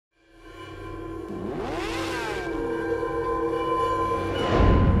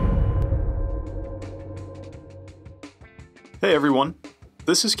Hey everyone,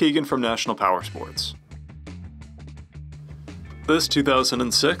 this is Keegan from National Powersports. This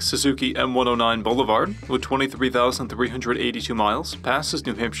 2006 Suzuki M109 Boulevard with 23,382 miles passes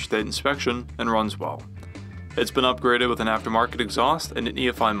New Hampshire State inspection and runs well. It's been upgraded with an aftermarket exhaust and an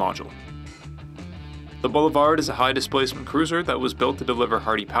EFI module. The Boulevard is a high-displacement cruiser that was built to deliver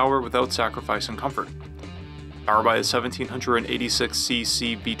hearty power without sacrificing comfort. Powered by a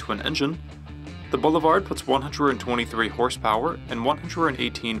 1786cc V-twin engine, the Boulevard puts 123 horsepower and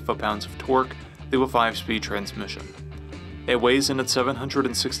 118 foot-pounds of torque through a 5-speed transmission. It weighs in at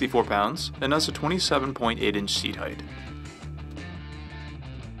 764 pounds and has a 27.8-inch seat height.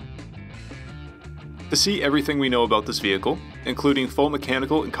 To see everything we know about this vehicle, including full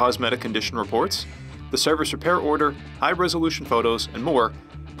mechanical and cosmetic condition reports, the service repair order, high-resolution photos, and more,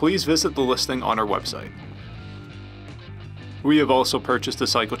 please visit the listing on our website. We have also purchased the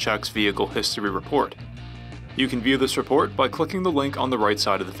CycleCheck's Vehicle History Report. You can view this report by clicking the link on the right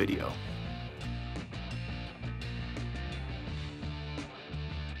side of the video.